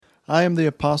I am the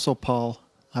Apostle Paul.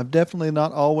 I've definitely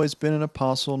not always been an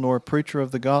apostle nor a preacher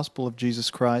of the gospel of Jesus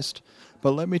Christ,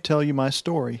 but let me tell you my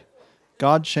story.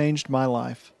 God changed my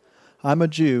life. I'm a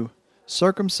Jew,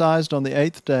 circumcised on the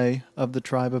 8th day of the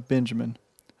tribe of Benjamin.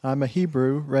 I'm a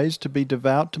Hebrew, raised to be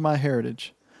devout to my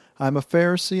heritage. I'm a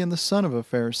Pharisee and the son of a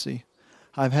Pharisee.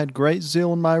 I've had great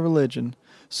zeal in my religion,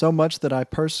 so much that I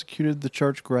persecuted the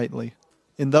church greatly.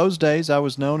 In those days I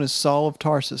was known as Saul of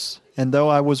Tarsus, and though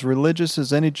I was religious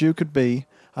as any Jew could be,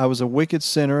 I was a wicked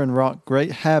sinner and wrought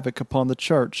great havoc upon the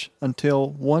church, until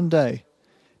one day.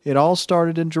 It all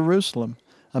started in Jerusalem.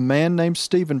 A man named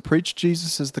Stephen preached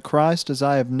Jesus as the Christ as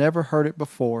I have never heard it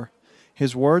before.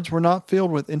 His words were not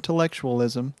filled with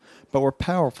intellectualism, but were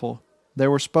powerful. They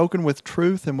were spoken with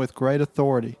truth and with great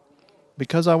authority.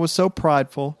 Because I was so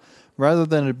prideful, rather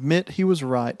than admit he was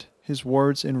right, his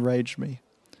words enraged me,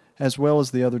 as well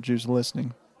as the other Jews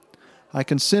listening. I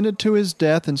consented to his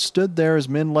death and stood there as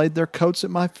men laid their coats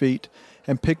at my feet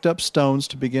and picked up stones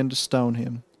to begin to stone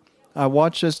him. I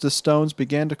watched as the stones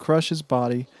began to crush his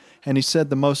body, and he said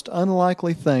the most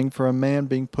unlikely thing for a man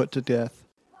being put to death.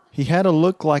 He had a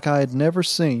look like I had never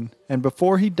seen, and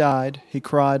before he died, he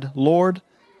cried, "Lord,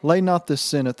 lay not this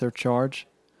sin at their charge."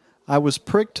 I was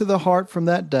pricked to the heart from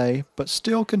that day, but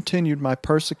still continued my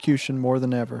persecution more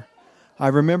than ever. I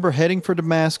remember heading for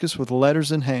Damascus with letters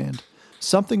in hand.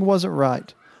 Something wasn't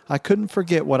right. I couldn't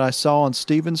forget what I saw on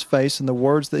Stephen's face and the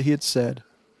words that he had said.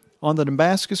 On the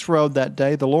Damascus road that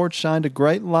day, the Lord shined a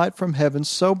great light from heaven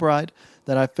so bright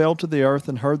that I fell to the earth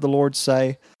and heard the Lord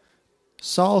say,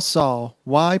 "Saul, Saul,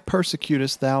 why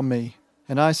persecutest thou me?"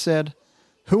 And I said,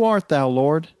 "Who art thou,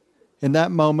 Lord?" In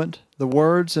that moment, the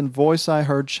words and voice I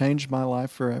heard changed my life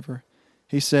forever.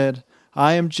 He said,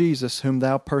 "I am Jesus whom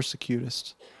thou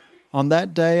persecutest." On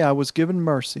that day I was given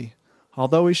mercy,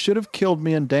 although he should have killed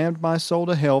me and damned my soul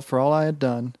to hell for all I had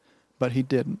done, but he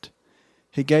didn't.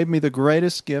 He gave me the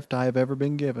greatest gift I have ever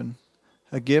been given,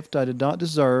 a gift I did not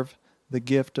deserve, the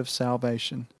gift of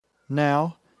salvation.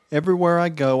 Now, everywhere I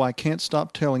go, I can't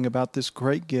stop telling about this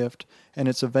great gift and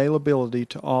its availability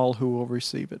to all who will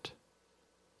receive it.